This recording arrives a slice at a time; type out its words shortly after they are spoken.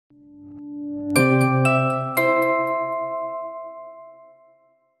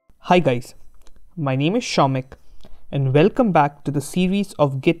Hi guys, my name is Shamik and welcome back to the series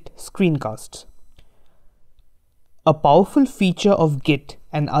of Git screencasts. A powerful feature of Git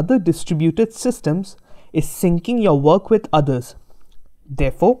and other distributed systems is syncing your work with others.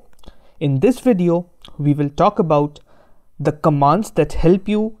 Therefore, in this video, we will talk about the commands that help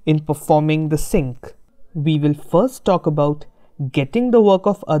you in performing the sync. We will first talk about getting the work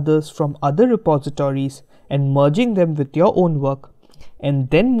of others from other repositories and merging them with your own work, and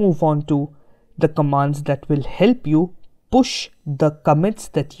then move on to the commands that will help you push the commits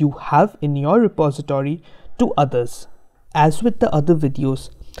that you have in your repository to others. As with the other videos,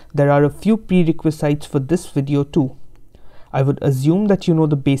 there are a few prerequisites for this video too. I would assume that you know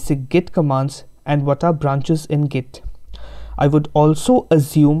the basic Git commands and what are branches in Git. I would also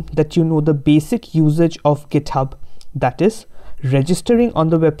assume that you know the basic usage of GitHub, that is, registering on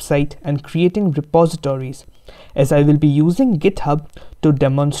the website and creating repositories, as I will be using GitHub to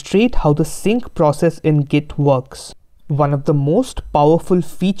demonstrate how the sync process in Git works. One of the most powerful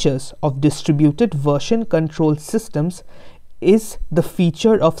features of distributed version control systems is the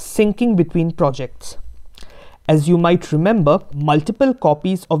feature of syncing between projects. As you might remember, multiple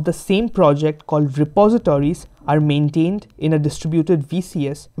copies of the same project called repositories are maintained in a distributed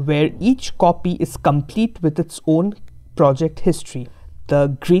VCS, where each copy is complete with its own project history.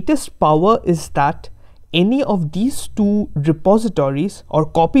 The greatest power is that any of these two repositories or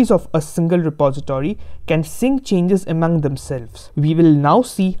copies of a single repository can sync changes among themselves. We will now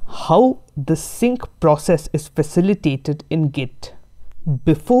see how the sync process is facilitated in Git.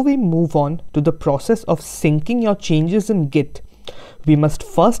 Before we move on to the process of syncing your changes in Git, we must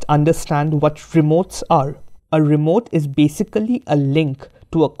first understand what remotes are. A remote is basically a link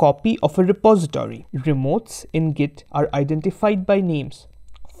to a copy of a repository. Remotes in Git are identified by names.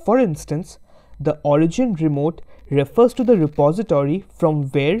 For instance, the origin remote refers to the repository from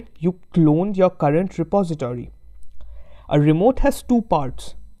where you cloned your current repository. A remote has two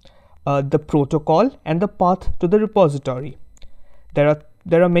parts, the protocol and the path to the repository. There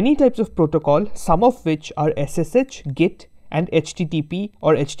are many types of protocol, some of which are SSH, Git, and HTTP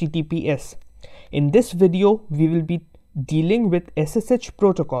or HTTPS. In this video, we will be dealing with SSH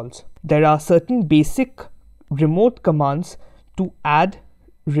protocols. There are certain basic remote commands to add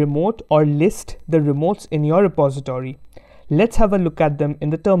remote or list the remotes in your repository. Let's have a look at them in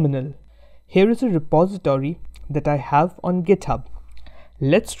the terminal. Here is a repository that I have on GitHub.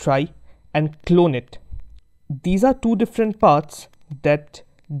 Let's try and clone it. These are two different paths that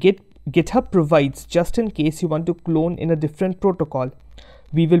GitHub provides just in case you want to clone in a different protocol.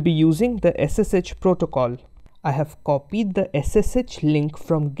 We will be using the SSH protocol. I have copied the SSH link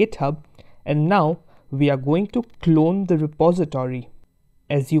from GitHub, and now we are going to clone the repository.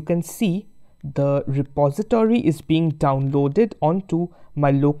 As you can see, the repository is being downloaded onto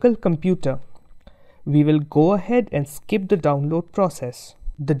my local computer. We will go ahead and skip the download process.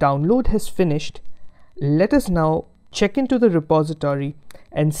 The download has finished. Let us now check into the repository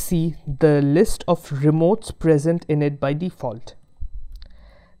and see the list of remotes present in it by default.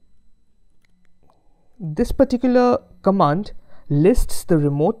 This particular command lists the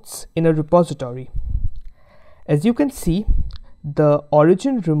remotes in a repository. As you can see, the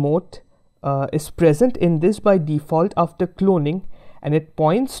origin remote is present in this by default after cloning, and it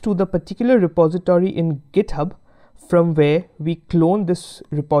points to the particular repository in GitHub from where we clone this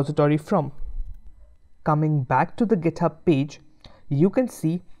repository from. Coming back to the GitHub page, you can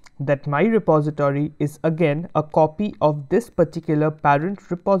see that my repository is again a copy of this particular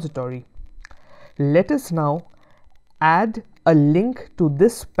parent repository. Let us now add a link to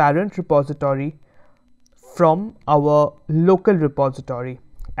this parent repository from our local repository.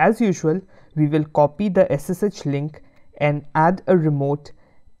 As usual, we will copy the SSH link and add a remote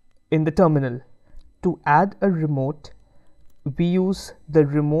in the terminal. To add a remote, we use the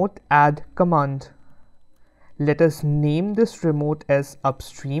remote add command. Let us name this remote as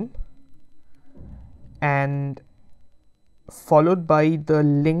upstream and followed by the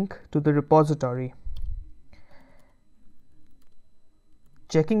link to the repository.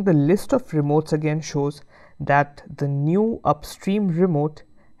 Checking the list of remotes again shows that the new upstream remote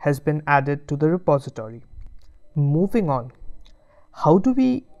has been added to the repository. Moving on, how do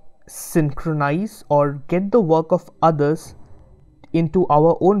we synchronize or get the work of others into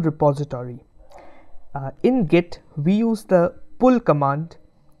our own repository? In Git, we use the pull command,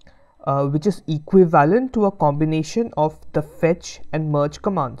 which is equivalent to a combination of the fetch and merge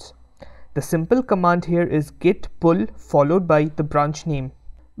commands. The simple command here is git pull followed by the branch name.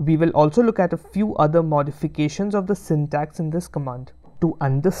 We will also look at a few other modifications of the syntax in this command. To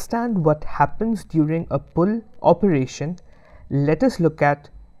understand what happens during a pull operation, let us look at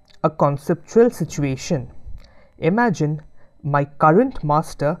a conceptual situation. Imagine my current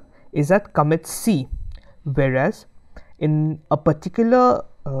master is at commit C, whereas in a particular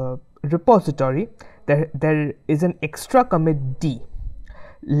repository there is an extra commit D.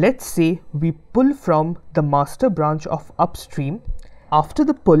 Let's say we pull from the master branch of upstream. After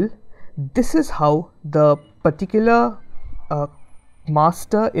the pull, this is how the particular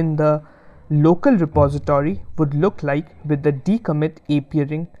master in the local repository would look like, with the D commit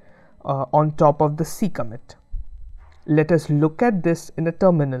appearing on top of the C commit. Let us look at this in a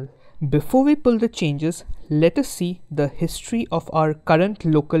terminal. Before we pull the changes, let us see the history of our current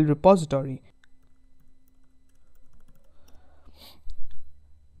local repository.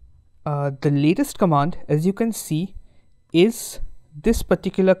 The latest command, as you can see, is this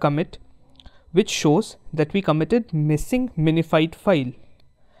particular commit, which shows that we committed missing minified file.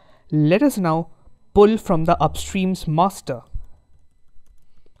 Let us now pull from the upstream's master.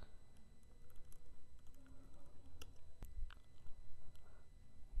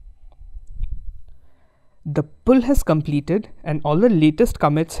 The pull has completed and all the latest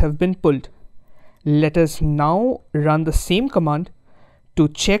commits have been pulled. Let us now run the same command to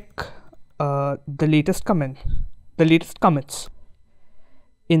check the latest commits.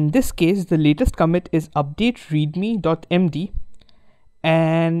 In this case, the latest commit is update readme.md,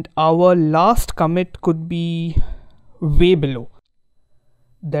 and our last commit could be way below.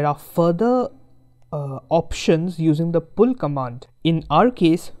 There are further options using the pull command. In our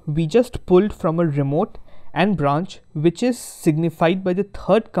case, we just pulled from a remote and branch, which is signified by the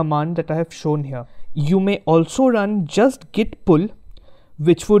third command that I have shown here. You may also run just git pull,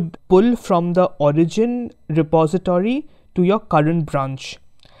 which would pull from the origin repository to your current branch.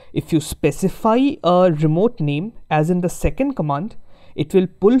 If you specify a remote name, as in the second command, it will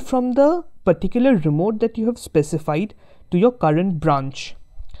pull from the particular remote that you have specified to your current branch.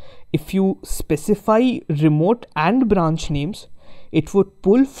 If you specify remote and branch names, it would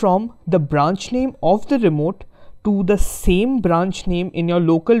pull from the branch name of the remote to the same branch name in your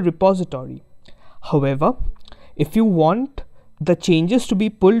local repository. However, if you want the changes to be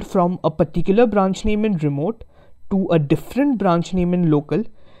pulled from a particular branch name in remote to a different branch name in local,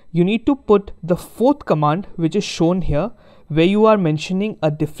 you need to put the fourth command, which is shown here, where you are mentioning a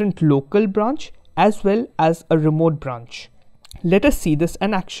different local branch as well as a remote branch. Let us see this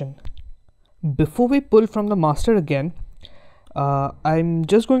in action. Before we pull from the master again, I'm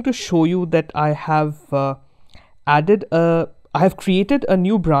just going to show you that I have created a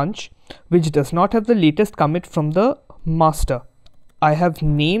new branch which does not have the latest commit from the master. I have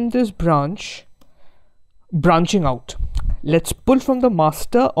named this branch branching out. Let's pull from the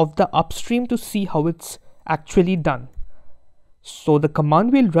master of the upstream to see how it's actually done. So the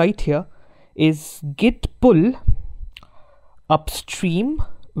command we'll write here is git pull upstream,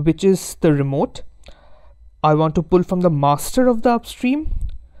 which is the remote. I want to pull from the master of the upstream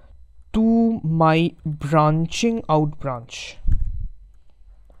to my branching out branch.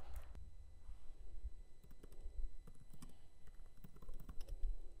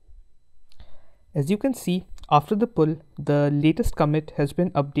 As you can see, after the pull, the latest commit has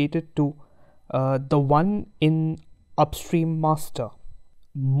been updated to the one in upstream master.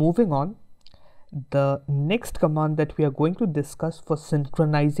 Moving on, the next command that we are going to discuss for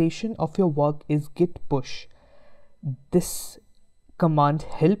synchronization of your work is Git Push. This command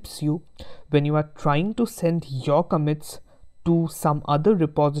helps you when you are trying to send your commits to some other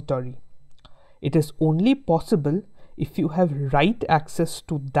repository. It is only possible if you have write access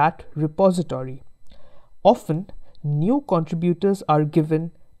to that repository. Often, new contributors are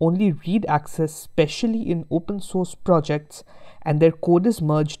given only read access, especially in open source projects, and their code is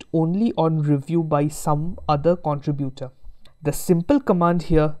merged only on review by some other contributor. The simple command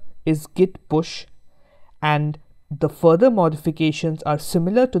here is git push, and the further modifications are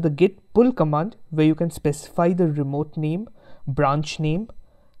similar to the git pull command, where you can specify the remote name, branch name,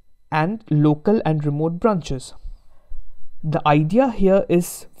 and local and remote branches. The idea here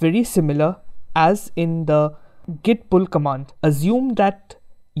is very similar as in the git pull command. Assume that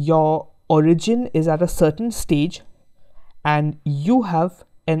your origin is at a certain stage and you have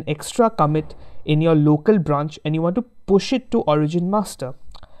an extra commit in your local branch and you want to push it to origin master.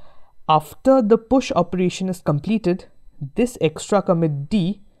 After the push operation is completed, this extra commit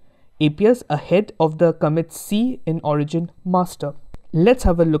D appears ahead of the commit C in origin master. Let's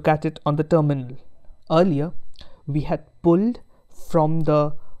have a look at it on the terminal. Earlier, we had pulled from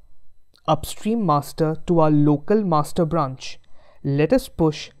the upstream master to our local master branch. Let us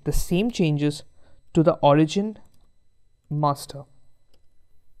push the same changes to the origin master.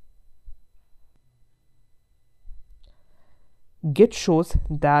 Git shows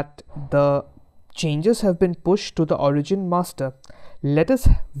that the changes have been pushed to the origin master. Let us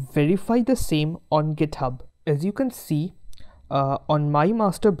verify the same on GitHub. As you can see, on my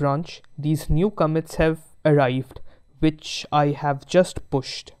master branch, these new commits have arrived, which I have just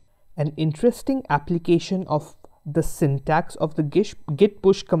pushed. An interesting application of the syntax of the Git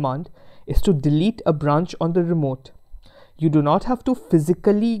Push command is to delete a branch on the remote. You do not have to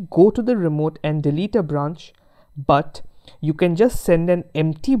physically go to the remote and delete a branch, but you can just send an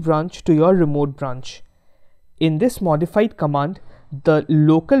empty branch to your remote branch. In this modified command, the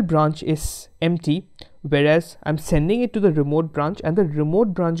local branch is empty, whereas I'm sending it to the remote branch, and the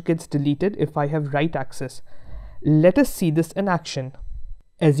remote branch gets deleted if I have write access. Let us see this in action.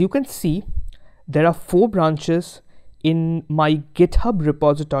 As you can see, there are 4 branches in my GitHub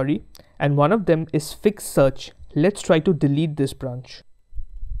repository, and one of them is fix search. Let's try to delete this branch.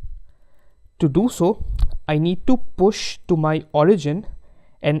 To do so, I need to push to my origin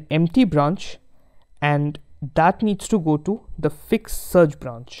an empty branch, and that needs to go to the fix search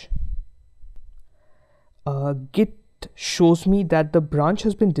branch. Git shows me that the branch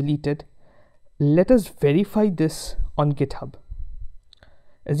has been deleted. Let us verify this on GitHub.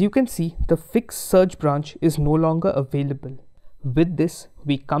 As you can see, the fix search branch is no longer available. With this,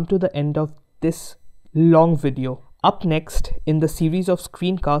 we come to the end of this long video. Up next, in the series of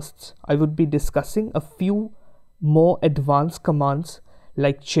screencasts, I would be discussing a few more advanced commands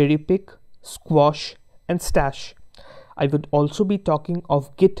like cherry pick, squash, and stash. I would also be talking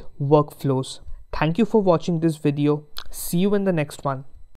of Git workflows. Thank you for watching this video. See you in the next one.